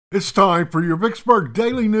It's time for your Vicksburg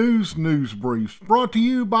Daily News Briefs, brought to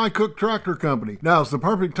you by Cook Tractor Company. Now's the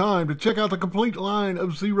perfect time to check out the complete line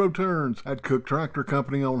of zero turns at Cook Tractor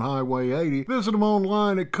Company on Highway 80. Visit them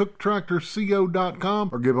online at cooktractorco.com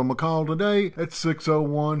or give them a call today at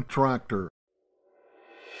 601-TRACTOR.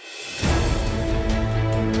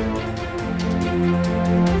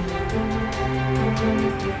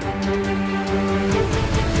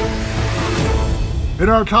 In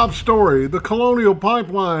our top story, the Colonial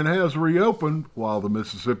Pipeline has reopened while the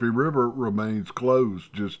Mississippi River remains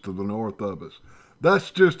closed just to the north of us. That's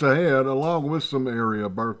just ahead, along with some area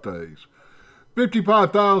birthdays.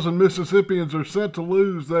 55,000 Mississippians are set to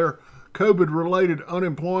lose their COVID-related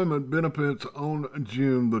unemployment benefits on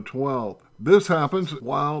June the 12th. This happens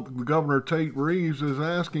while Governor Tate Reeves is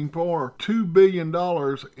asking for $2 billion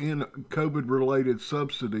in COVID-related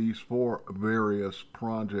subsidies for various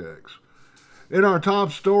projects. In our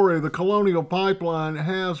top story, the Colonial Pipeline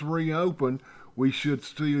has reopened. We should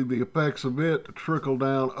see the effects of it trickle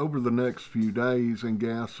down over the next few days, and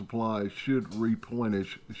gas supplies should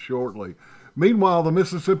replenish shortly. Meanwhile, the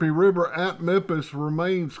Mississippi River at Memphis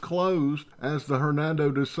remains closed as the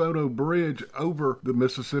Hernando de Soto Bridge over the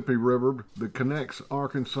Mississippi River that connects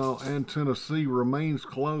Arkansas and Tennessee remains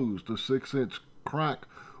closed. A 6-inch crack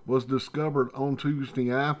was discovered on Tuesday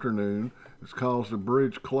afternoon. It's caused a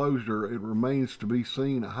bridge closure. It remains to be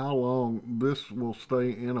seen how long this will stay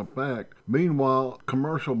in effect. Meanwhile,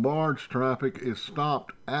 commercial barge traffic is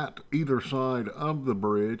stopped at either side of the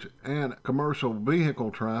bridge, and commercial vehicle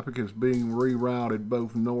traffic is being rerouted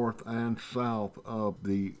both north and south of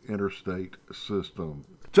the interstate system.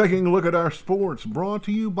 Taking a look at our sports, brought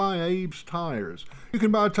to you by Abe's Tires. You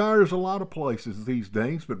can buy tires a lot of places these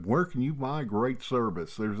days, but where can you buy great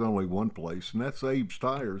service? There's only one place, and that's Abe's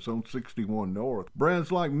Tires on 61 North.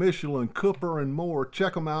 Brands like Michelin, Cooper, and more.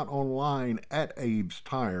 Check them out online at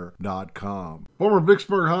abestire.com. Former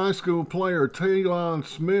Vicksburg High School player Talon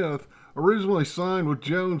Smith originally signed with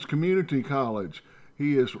Jones Community College.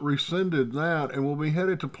 He has rescinded that and will be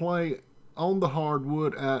headed to play on the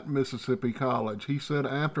hardwood at Mississippi College. He said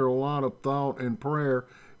after a lot of thought and prayer,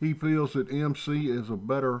 he feels that MC is a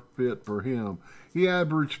better fit for him. He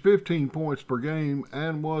averaged 15 points per game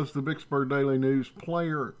and was the Vicksburg Daily News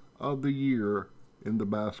Player of the Year in the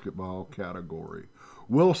basketball category.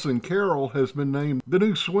 Wilson Carroll has been named the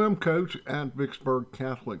new swim coach at Vicksburg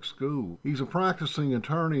Catholic School. He's a practicing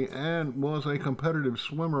attorney and was a competitive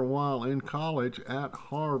swimmer while in college at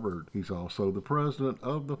Harvard. He's also the president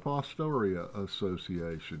of the Fostoria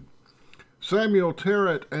Association. Samuel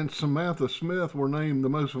Terrett and Samantha Smith were named the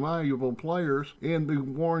most valuable players in the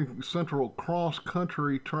Warren Central Cross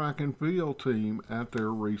Country Track and Field team at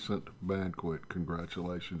their recent banquet.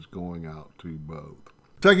 Congratulations going out to both.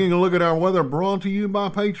 Taking a look at our weather, brought to you by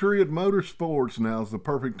Patriot Motorsports. Now's the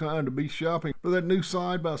perfect time to be shopping for that new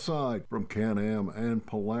side-by-side from Can-Am and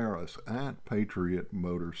Polaris at Patriot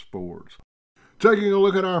Motorsports. Taking a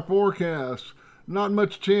look at our forecast, not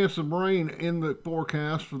much chance of rain in the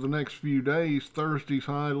forecast for the next few days. Thursday's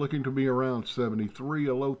high looking to be around 73,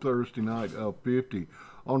 a low Thursday night of 50.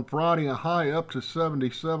 On Friday, a high up to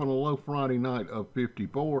 77, a low Friday night of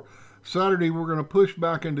 54. Saturday, we're going to push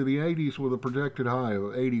back into the 80s with a projected high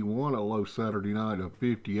of 81, a low Saturday night of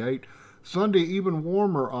 58. Sunday, even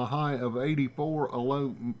warmer, a high of 84, a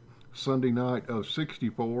low Sunday night of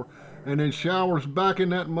 64. And then showers back in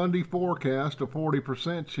that Monday forecast, a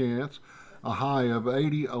 40% chance, a high of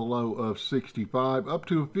 80, a low of 65, up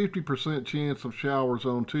to a 50% chance of showers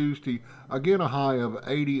on Tuesday, again a high of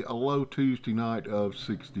 80, a low Tuesday night of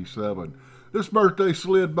 67. This birthday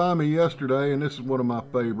slid by me yesterday, and this is one of my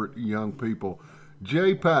favorite young people.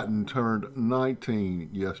 Jay Patton turned 19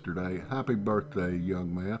 yesterday. Happy birthday,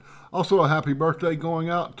 young man. Also a happy birthday going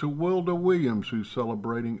out to Wilda Williams, who's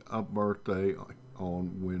celebrating a birthday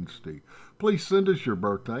on Wednesday. Please send us your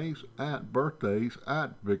birthdays at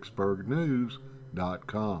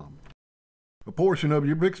vicksburgnews.com. A portion of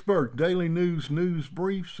your Vicksburg Daily News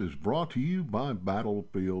Briefs is brought to you by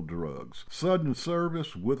Battlefield Drugs. Sudden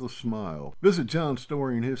service with a smile. Visit John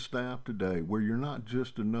Story and his staff today, where you're not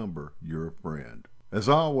just a number, you're a friend. As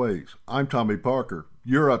always, I'm Tommy Parker.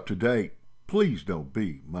 You're up to date. Please don't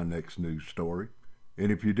be my next news story.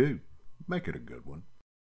 And if you do, make it a good one.